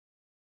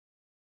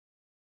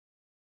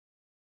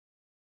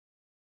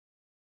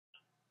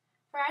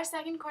For our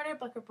second quarter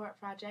book report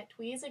project,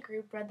 we as a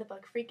group read the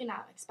book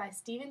FREAKONOMICS by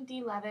Stephen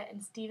D. Levitt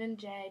and Stephen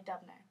J.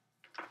 Dubner.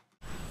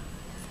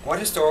 What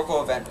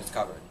historical event was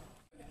covered?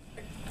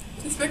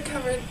 This book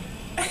covered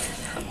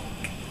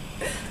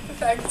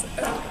effects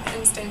of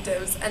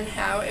incentives and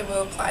how it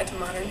will apply to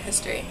modern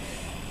history.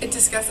 It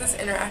discusses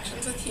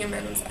interactions with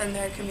humans and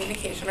their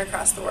communication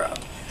across the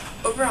world.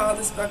 Overall,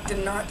 this book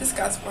did not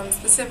discuss one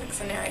specific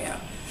scenario,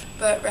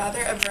 but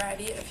rather a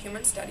variety of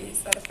human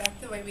studies that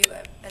affect the way we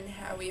live and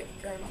how we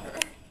have grown from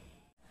it.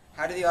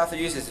 How did the author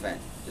use this event?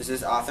 Does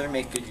this author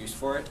make good use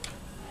for it?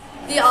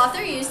 The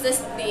author used this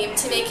theme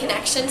to make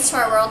connections to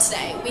our world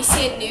today. We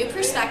see a new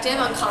perspective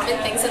on common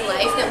things in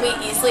life that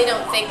we easily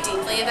don't think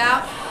deeply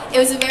about. It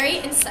was a very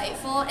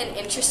insightful and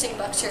interesting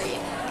book to read.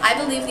 I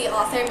believe the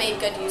author made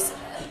good use of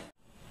it.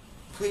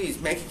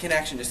 Please make a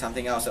connection to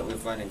something else that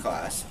we've learned in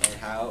class and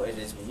how it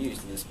has been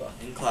used in this book.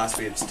 In class,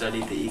 we have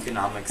studied the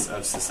economics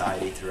of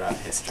society throughout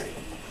history.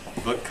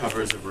 The book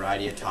covers a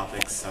variety of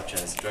topics such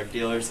as drug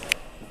dealers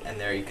and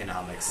their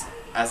economics.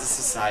 As a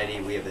society,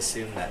 we have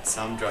assumed that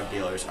some drug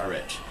dealers are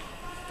rich,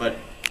 but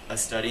a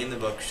study in the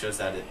book shows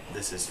that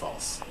this is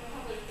false.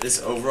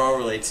 This overall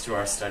relates to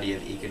our study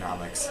of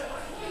economics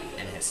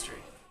and history.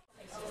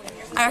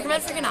 I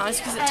recommend FREAKONOMICS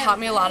because it taught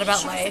me a lot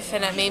about life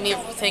and it made me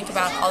rethink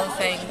about all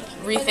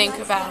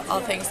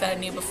the things that I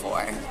knew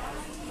before.